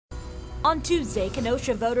On Tuesday,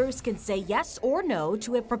 Kenosha voters can say yes or no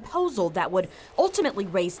to a proposal that would ultimately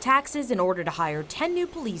raise taxes in order to hire 10 new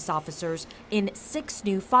police officers and 6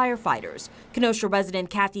 new firefighters. Kenosha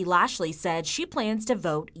resident Kathy Lashley said she plans to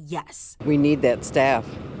vote yes. We need that staff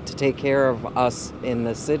to take care of us in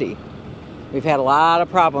the city. We've had a lot of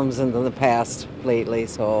problems in the past lately,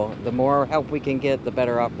 so the more help we can get, the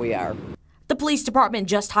better off we are. The police department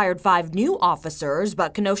just hired 5 new officers,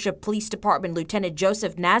 but Kenosha Police Department Lieutenant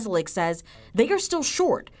Joseph Nazalik says they are still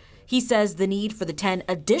short. He says the need for the 10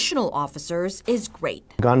 additional officers is great.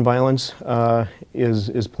 Gun violence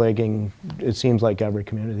is plaguing, it seems like, every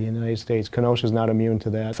community in the United States. Kenosha is not immune to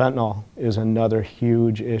that. Fentanyl is another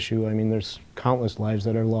huge issue. I mean, there's countless lives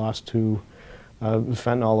that are lost to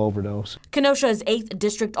fentanyl overdose. Kenosha's 8th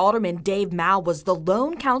District Alderman Dave Mao was the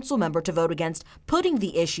lone council member to vote against putting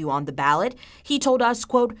the issue on the ballot. He told us,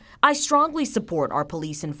 quote, "I strongly support our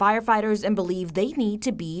police and firefighters and believe they need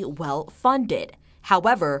to be well funded.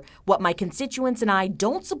 However, what my constituents and I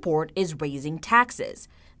don't support is raising taxes.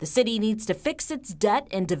 The city needs to fix its debt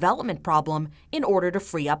and development problem in order to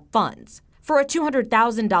free up funds." For a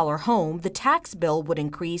 $200,000 home, the tax bill would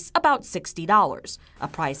increase about $60, a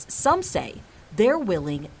price some say they're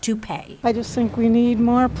willing to pay. I just think we need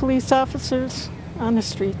more police officers on the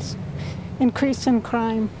streets. Increase in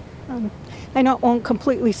crime. I know it won't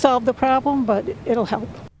completely solve the problem, but it'll help.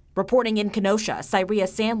 Reporting in Kenosha, Cyria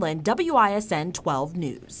Sandlin, WISN 12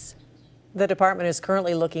 News. The department is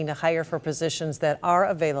currently looking to hire for positions that are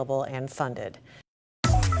available and funded.